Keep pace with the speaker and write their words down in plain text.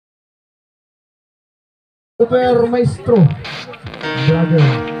SuperMaestro Brother.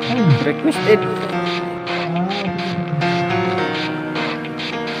 Requested.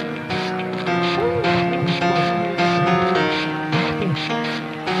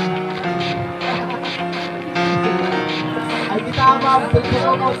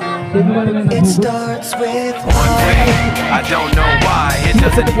 It starts with one day. I don't know why. It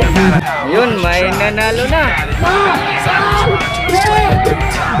doesn't even matter how. Yun, may nanalo na.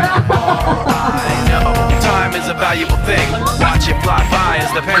 I know time is a valuable thing. Watch it fly by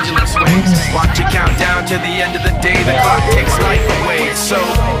as the pendulum swings. Watch it count down to the end of the day. The clock takes life away. It's so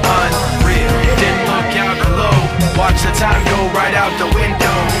unreal. Didn't look out below. Watch the time go right out the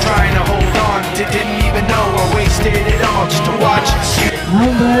window. Trying to hold on to didn't even know I wasted it all just to watch you.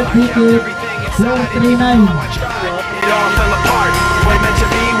 Number Pitik 439. It all fell apart. What meant to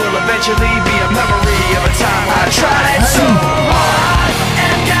be will eventually be a memory of a time I tried so hard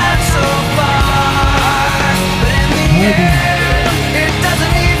and got so far. But in the end, it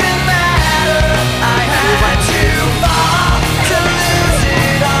doesn't even matter. I had to fall to lose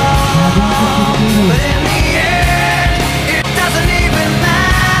it all. But in the end, it doesn't even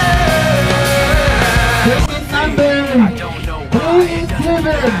matter. I don't know why. It doesn't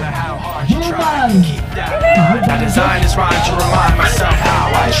matter how hard you try to keep that. I designed this rhyme to remind myself how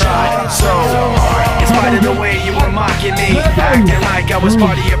I tried so hard. In spite of the way you were mocking me, acting like I was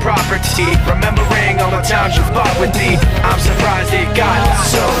part of your property, remembering all the times you fought with me. I'm surprised it got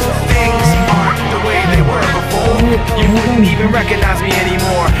so. Things aren't the way they were before. You wouldn't even recognize me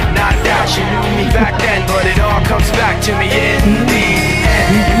anymore. Not that you knew me back then, but it all comes back to me in the end.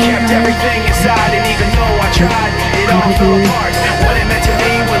 You kept everything inside, and even though I tried, it all fell apart. What it meant to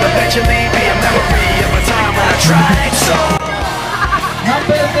me will eventually be a memory of a time when I tried so.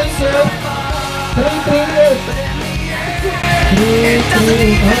 Number 338. It doesn't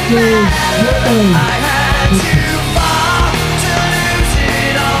even matter. I had to fall to lose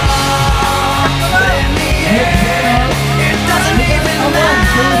it all. But in the end, it doesn't even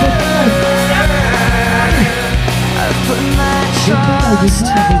matter. I put my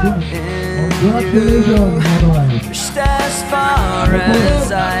trust in you. Just as far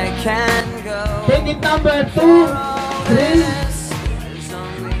as I can go. Take it number 230.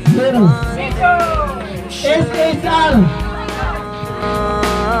 SSR.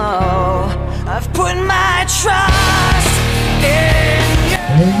 I've put my trust in you.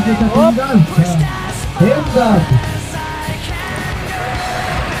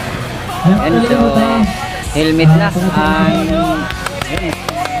 And so, helmet na ang pag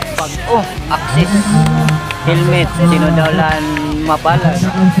access helmet. Sino daw lang mapala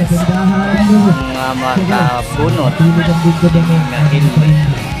mga makabunot ng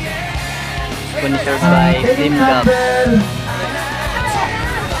helmet. Sponsored by Team Gap.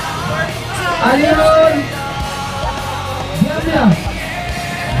 Aliron.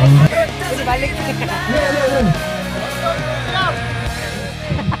 Balik.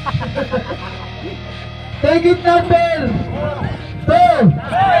 Take it number 2.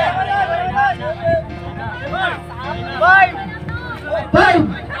 Five.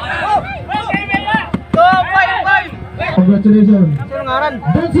 Congratulations.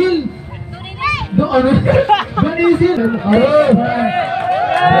 Brazil. Brazil.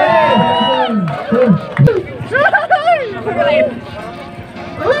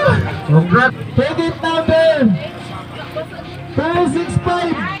 Congrats. Take it number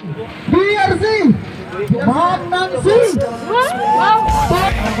 265. BRC Motour.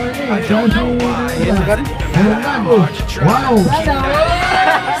 I don't know why. Wow.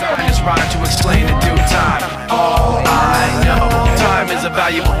 I just rhyme to explain in due time. All I know, time is a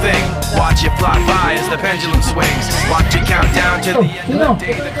valuable thing. Watch it fly by as the pendulum swings. Watch it count down to the end of the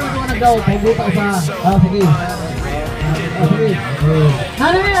day. The clock takes Silan.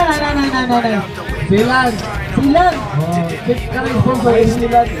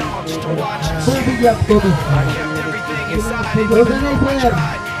 Organizer.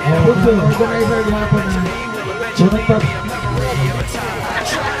 Organizer gihapon na.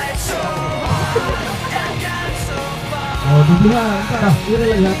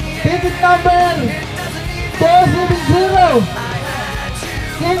 Ticket number 470.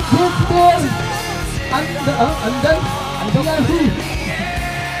 King Football. Andan. BRC.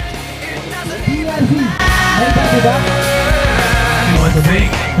 one thing,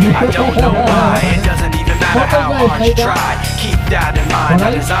 I don't know why. It doesn't even matter how hard you try. Keep that in mind.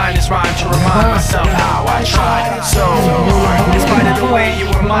 I designed this rhyme to remind myself how I tried so hard. In spite of the way you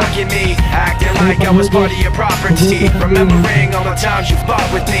were mocking me, acting like I was part of your property, remembering all the times you fought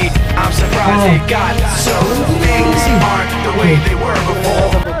with me. I'm surprised it got so. Things aren't the way they were before.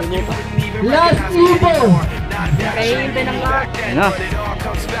 Last Evo. Ano?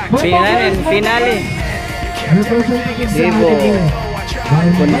 Finale. Vivo.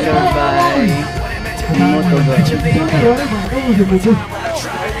 Sponsored by Motour.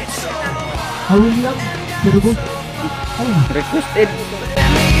 Requested.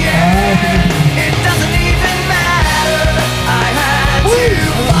 It doesn't even matter. I had to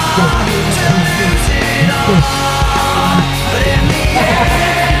fall to lose it all. But in the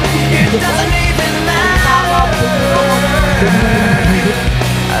end, it doesn't even matter.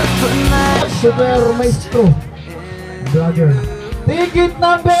 I put my SuperMaestro Brother. Ticket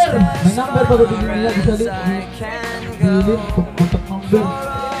number! May number pa rin nila sa Dilin, contact number.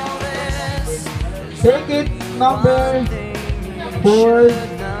 Ticket number 4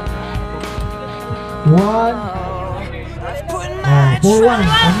 1 411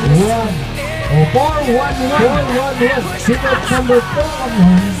 ticket number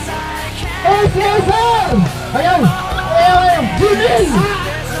 411 SSR! Ayaw!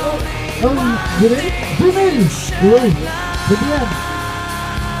 Jimmy! Jimmy! Uy! Ba't yan?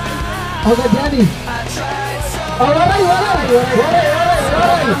 Agad yan eh! Waray!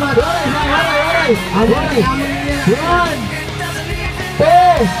 One! 2!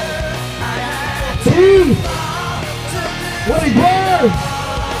 3! What is there?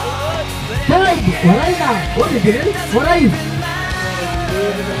 5! Waray na! What is it? Waray!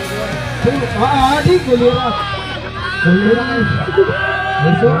 Di! Kulira! Kulira kayo!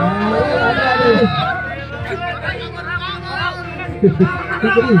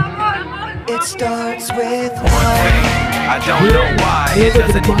 It starts with one. I don't know why. It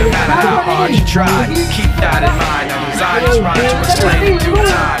doesn't even matter how hard you try. Keep that in mind. I'm designed this rhyme to explain in due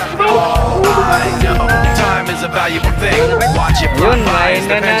time. All I know, time is a valuable thing. Watch it fly by as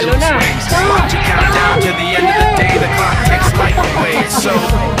the pendulum swings. Watch it count down to the end of the day. The clock takes life away. It's so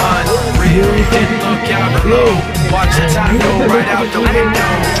unreal. Didn't look out below. Watch the time go right out the window.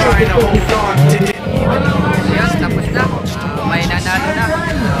 Trying to hold on to it. Tapos na.